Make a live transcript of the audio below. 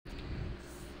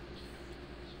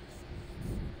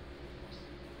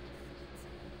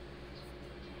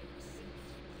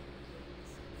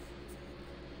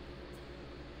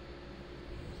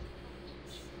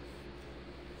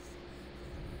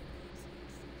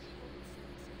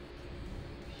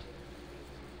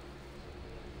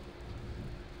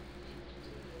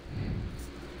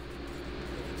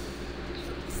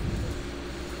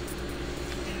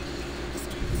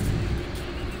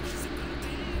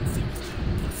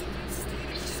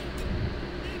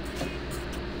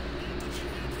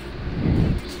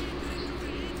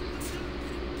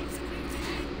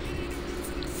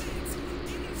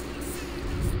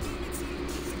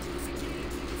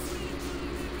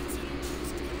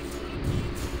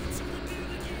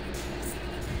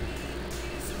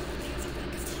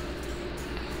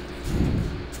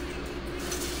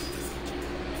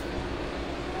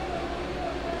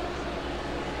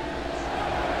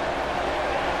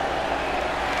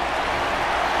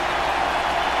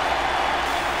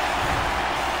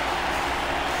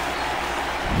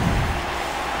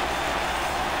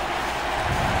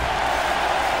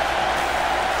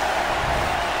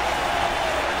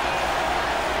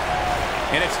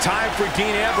And it's time for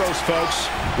Dean Ambrose, folks,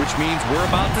 which means we're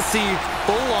about to see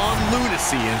full-on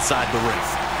lunacy inside the ring.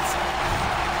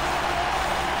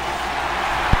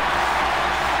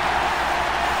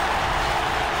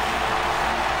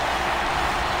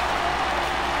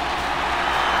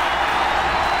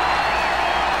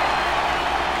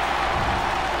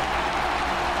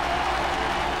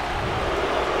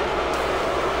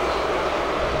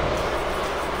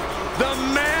 The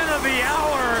man of the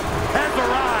hour has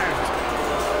arrived.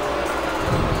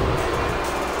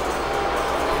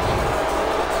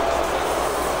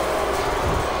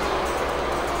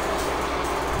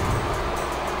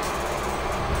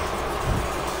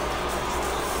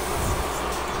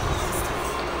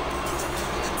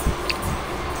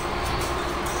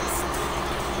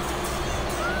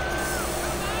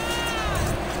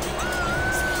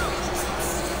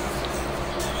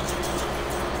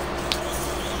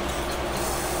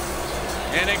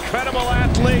 An incredible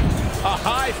athlete, a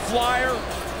high flyer.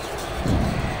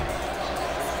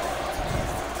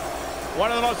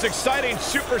 One of the most exciting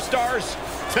superstars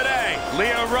today.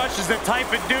 Leo Rush is the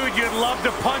type of dude you'd love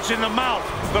to punch in the mouth.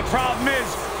 The problem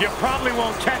is, you probably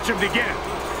won't catch him to get it.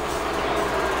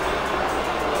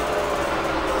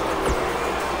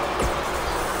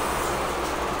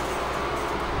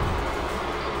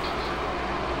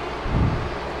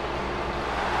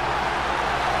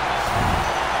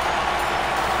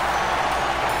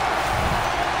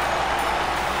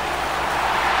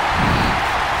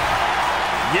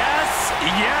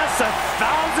 Yes,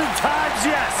 1,000 times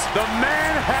yes. The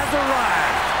man has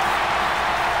arrived.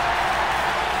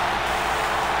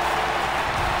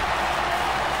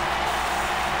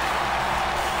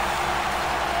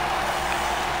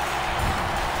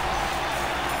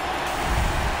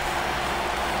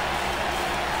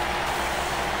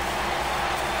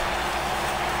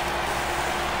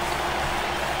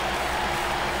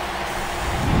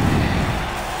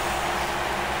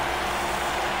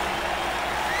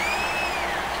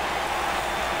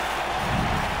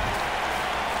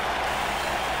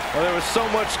 Well, there was so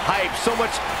much hype, so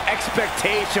much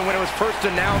expectation when it was first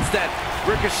announced that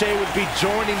Ricochet would be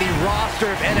joining the roster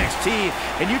of NXT.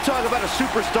 And you talk about a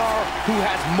superstar who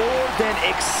has more than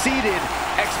exceeded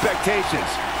expectations.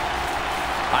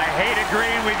 I hate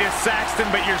agreeing with you,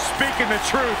 Saxton, but you're speaking the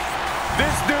truth.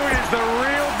 This dude is the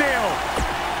real deal.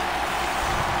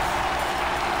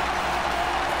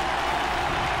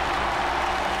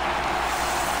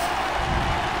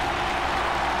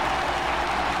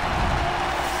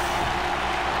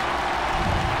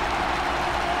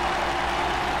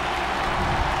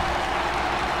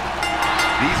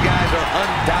 These guys are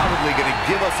undoubtedly going to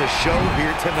give us a show here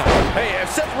tonight. Hey,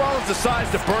 if Seth Rollins decides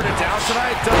to burn it down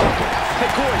tonight, hey,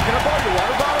 Corey, can I borrow your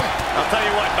water bottle? I'll tell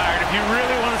you what, Byron, if you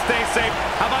really want to stay safe,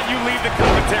 how about you leave the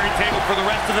commentary table for the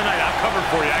rest of the night? I'm covered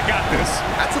for you. I got this.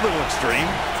 That's a little extreme.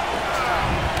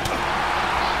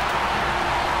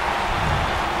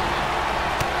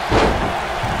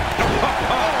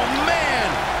 Oh, man!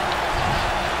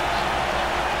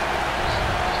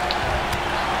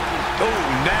 Oh,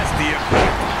 nasty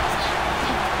impact.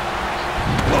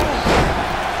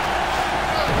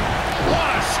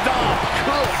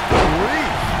 Good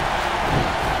grief.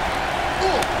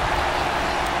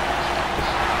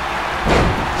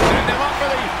 Send him up for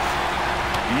the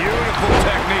beautiful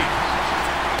technique.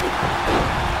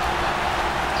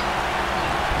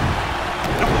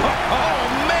 Oh,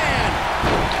 man.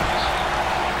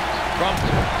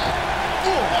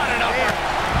 What an upper.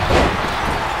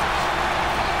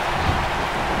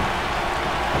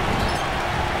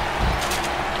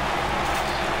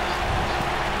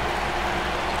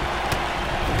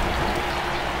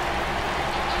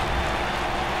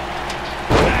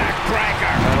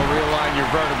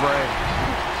 Vertebrae.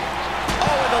 Oh,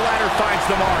 and the ladder finds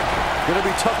the mark. Gonna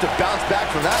be tough to bounce back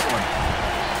from that one.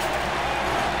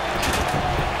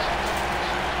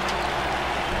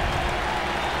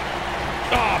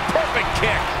 Oh, perfect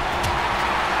kick.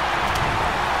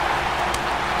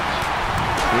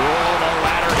 Oh, the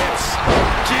ladder hits.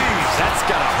 Jeez, that's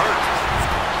gotta hurt.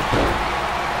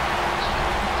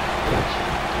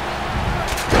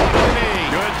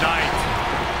 Good night.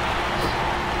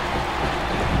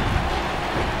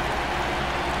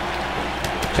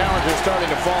 Challenger starting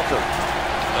to falter,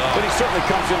 but he certainly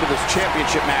comes into this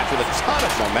championship match with a ton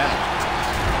of momentum.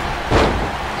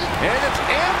 And it's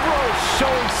Ambrose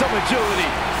showing some agility.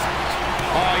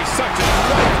 Oh, he's such a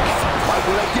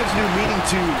Michael, that gives new meaning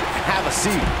to have a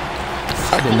seat.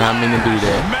 I did not mean to do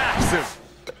that. Massive.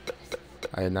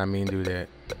 I did not mean to do that.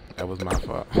 That was my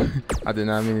fault. I did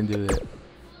not mean to do that.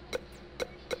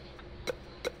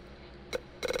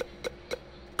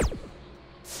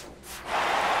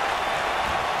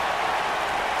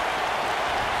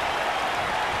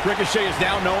 Ricochet is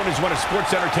now known as one of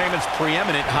sports entertainment's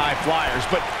preeminent high flyers,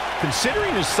 but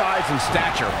considering his size and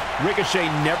stature, Ricochet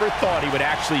never thought he would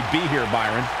actually be here,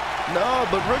 Byron. No,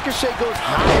 but Ricochet goes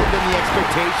higher than the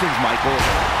expectations, Michael.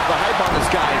 The hype on this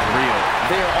guy is real.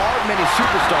 There are many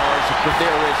superstars, but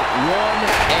there is one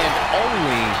and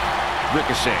only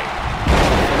Ricochet.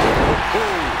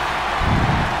 Boom,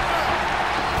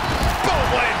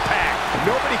 what impact!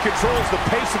 Nobody controls the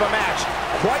pace of a match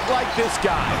quite like this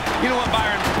guy. You know what,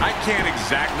 Byron? I can't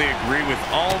exactly agree with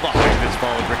all the hype that's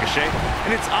followed Ricochet,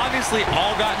 and it's obviously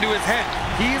all gotten to his head.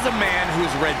 He is a man who's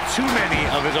read too many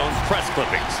of his own press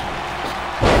clippings.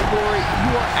 Corey,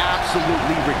 you are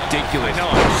absolutely ridiculous. No,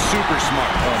 I'm super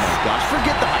smart. Oh my gosh,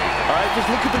 forget the hype, all right? Just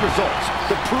look at the results.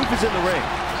 The proof is in the ring.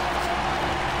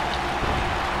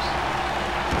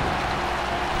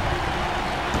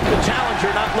 The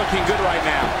challenger not looking good right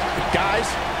now. Guys,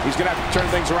 he's going to have to turn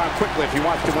things around quickly if he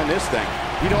wants to win this thing.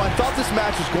 You know, I thought this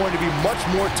match was going to be much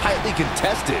more tightly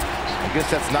contested. I guess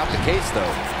that's not the case,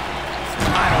 though.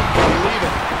 I don't believe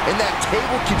it. And that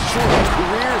table can shorten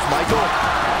careers, Michael.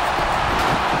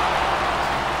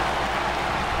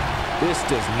 This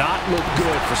does not look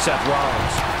good for Seth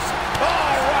Rollins.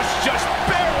 Oh, Rush just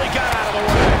barely got out of the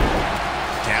way.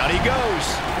 Down he goes.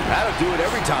 That'll do it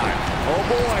every time. Oh,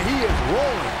 boy, he is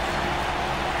rolling.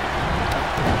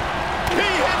 He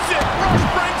hits it. Rush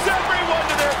brings everyone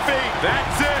to their feet.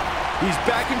 That's it. He's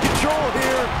back in control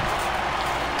here.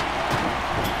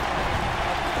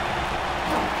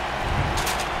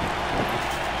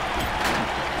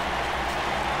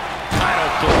 I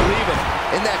don't believe it.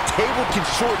 And that table can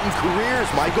shorten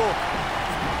careers, Michael.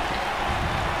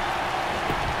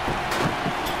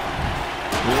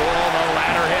 Whoa, the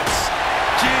ladder hits.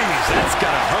 Jeez, that's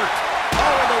gonna hurt.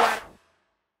 Oh, and the ladder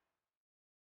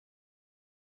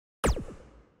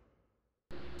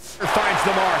finds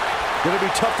the mark. Gonna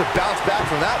be tough to bounce back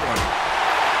from that one.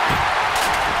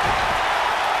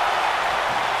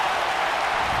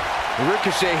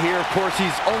 Ricochet here, of course,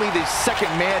 he's only the second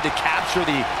man to capture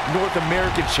the North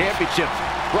American Championship.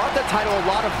 Brought that title a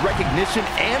lot of recognition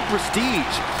and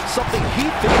prestige, something he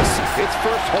thinks its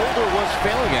first holder was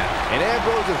failing at. And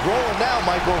Ambrose is rolling now,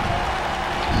 Michael.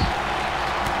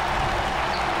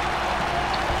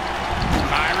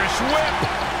 Irish whip.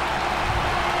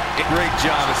 Great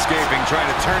job escaping, trying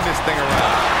to turn this thing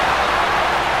around.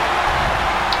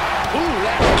 Ooh,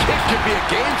 that kick could be a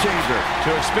game changer. To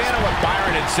expand on what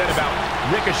Byron had said about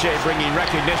Ricochet bringing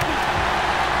recognition.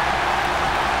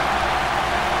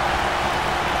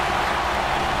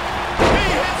 He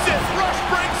hits it. Rush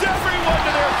brings everyone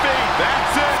to their feet.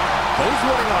 That's it. Oh, he's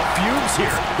running on fumes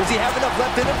here. Does he have enough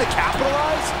left in him to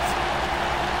capitalize?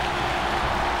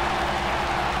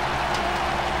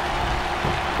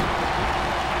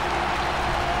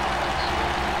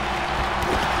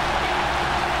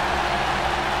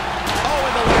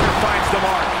 The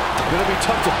mark. Gonna be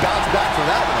tough to bounce back from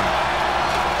that one.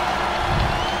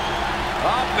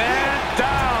 Up and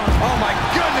down. Oh my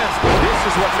goodness. This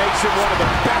is what makes him one of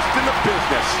the best in the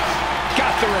business.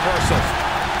 Got the reversal.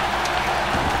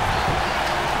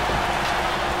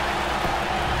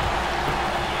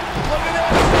 Look at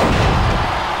this.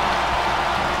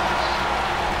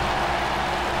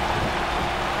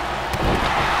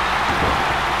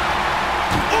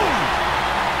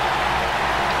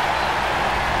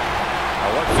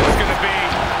 What's this gonna be?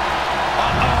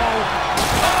 Uh-oh!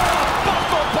 Oh,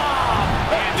 buckle bomb!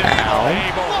 And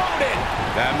loaded!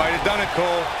 That might have done it,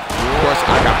 Cole. Of course,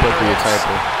 I got put through your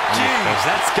title. Jeez,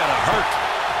 that's gonna hurt.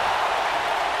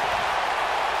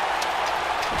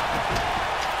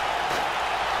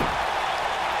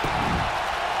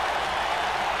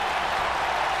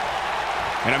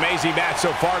 An amazing match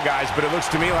so far, guys, but it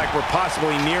looks to me like we're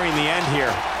possibly nearing the end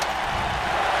here.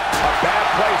 A bad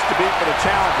place to be for the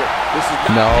challenger. This is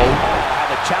not how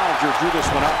the challenger drew this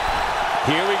one up.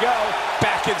 Here we go,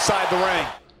 back inside the ring.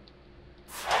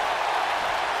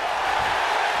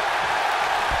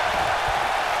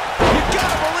 You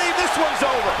gotta believe this one's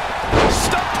over.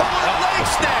 Stuck pulling a leg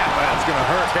snap. That's gonna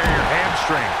hurt. Tear your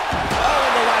hamstring. Oh,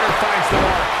 and the ladder finds the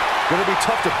mark. Gonna be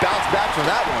tough to bounce back from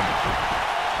that one.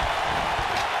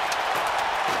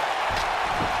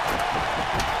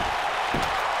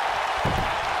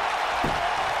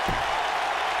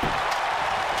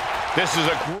 This is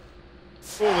a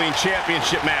grueling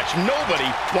championship match. Nobody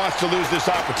wants to lose this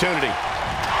opportunity.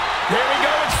 Here we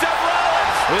go with Seth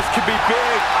Rollins. This could be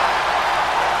big.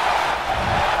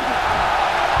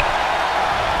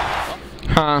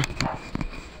 Huh?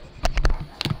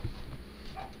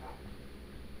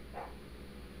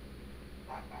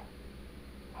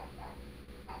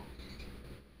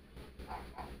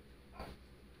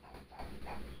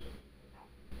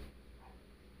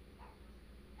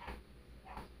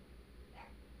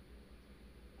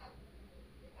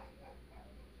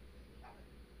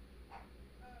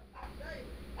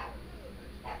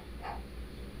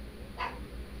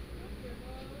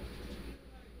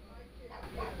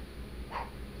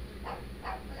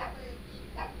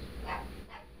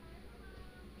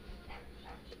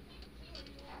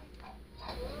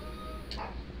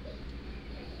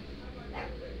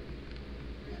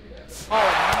 Oh,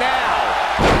 and now.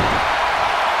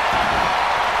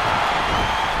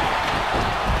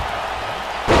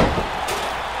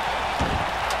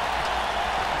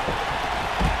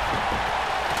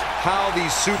 How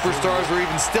these superstars are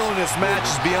even still in this match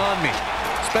is beyond me,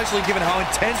 especially given how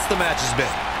intense the match has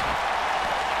been.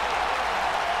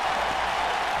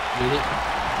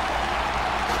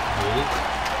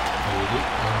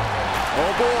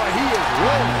 Oh boy, he is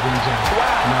rolling.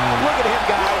 Wow, look at him,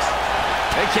 guys.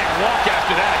 They can't walk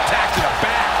after that attack to the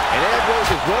back. And Ambrose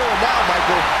is rolling now,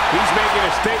 Michael. He's making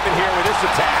a statement here with this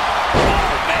attack.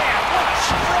 Oh, man, what a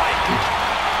strike.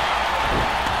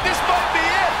 This might be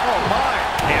it. Oh, my.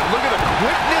 And look at the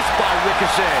quickness by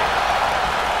Ricochet.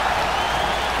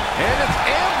 And it's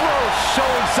Ambrose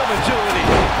showing some agility.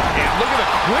 And look at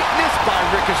the quickness by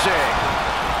Ricochet.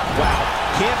 Wow,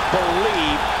 can't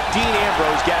believe Dean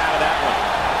Ambrose got out of that one.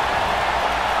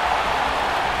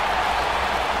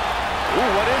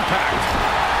 Ooh, what impact.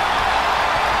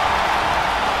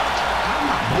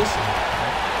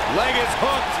 Leg is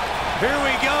hooked. Here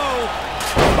we go.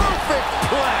 Perfect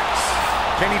plex.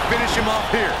 Can he finish him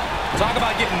off here? Talk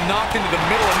about getting knocked into the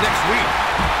middle of next week.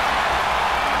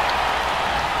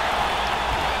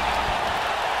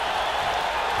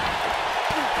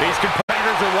 These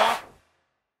competitors are walking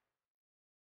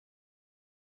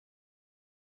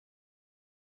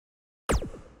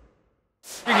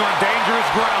on dangerous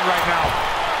ground right now.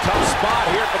 Tough spot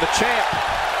here for the champ.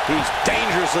 He's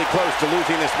dangerously close to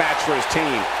losing this match for his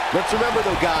team. Let's remember,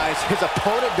 though, guys, his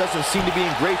opponent doesn't seem to be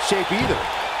in great shape either.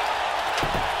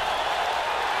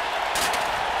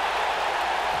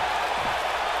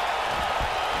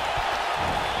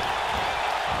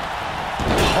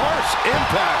 Harsh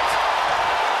impact.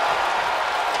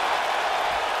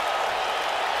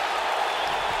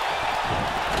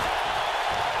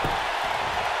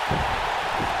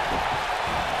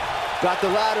 Got the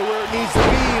ladder where it needs to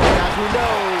be, but as we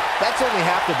know, that's only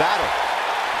half the battle.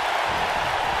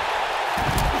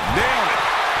 Nailed it.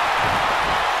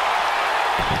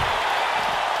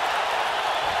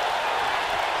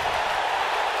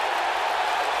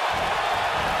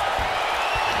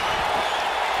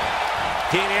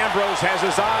 Dean Ambrose has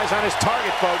his eyes on his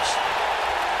target, folks.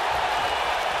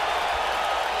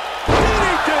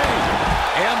 DDT!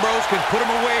 Ambrose can put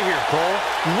him away here, Cole.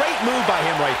 Great move by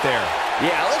him right there.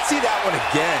 Yeah, let's see that one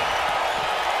again.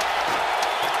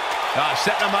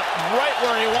 Setting him up right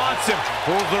where he wants him.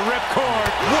 Pulls the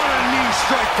ripcord. What a knee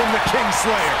strike from the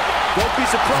Kingslayer. Don't be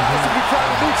surprised if we find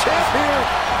a new champ here.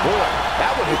 Boy,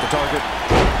 that would hit the target.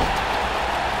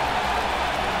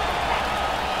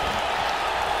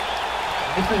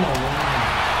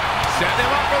 Setting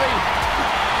him up for the...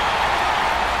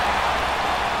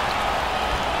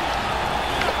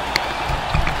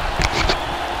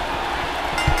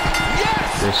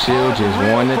 The Shield just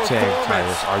won the tag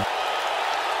titles.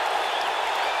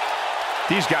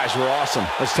 These guys were awesome.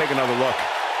 Let's take another look.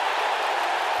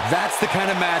 That's the kind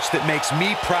of match that makes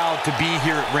me proud to be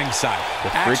here at ringside.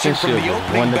 The Action freaking from the Shield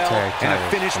opening won the bell tag and a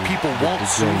titles finish from people the won't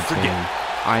soon Dream forget. Team.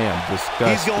 I am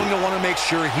disgusted. He's going to want to make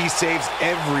sure he saves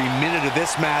every minute of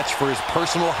this match for his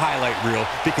personal highlight reel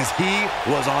because he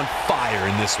was on fire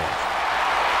in this one.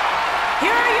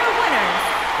 Here are your winners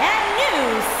and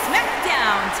new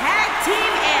SmackDown Tag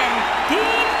Team and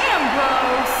Dean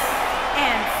Ambrose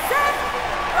and Seth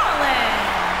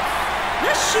Rollins.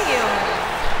 The Shield.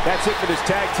 That's it for this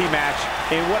tag team match,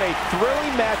 and what a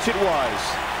thrilling match it was.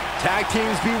 Tag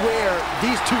teams beware.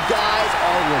 These two guys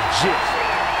are legit.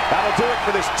 That'll do it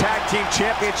for this tag team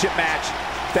championship match.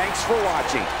 Thanks for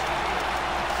watching.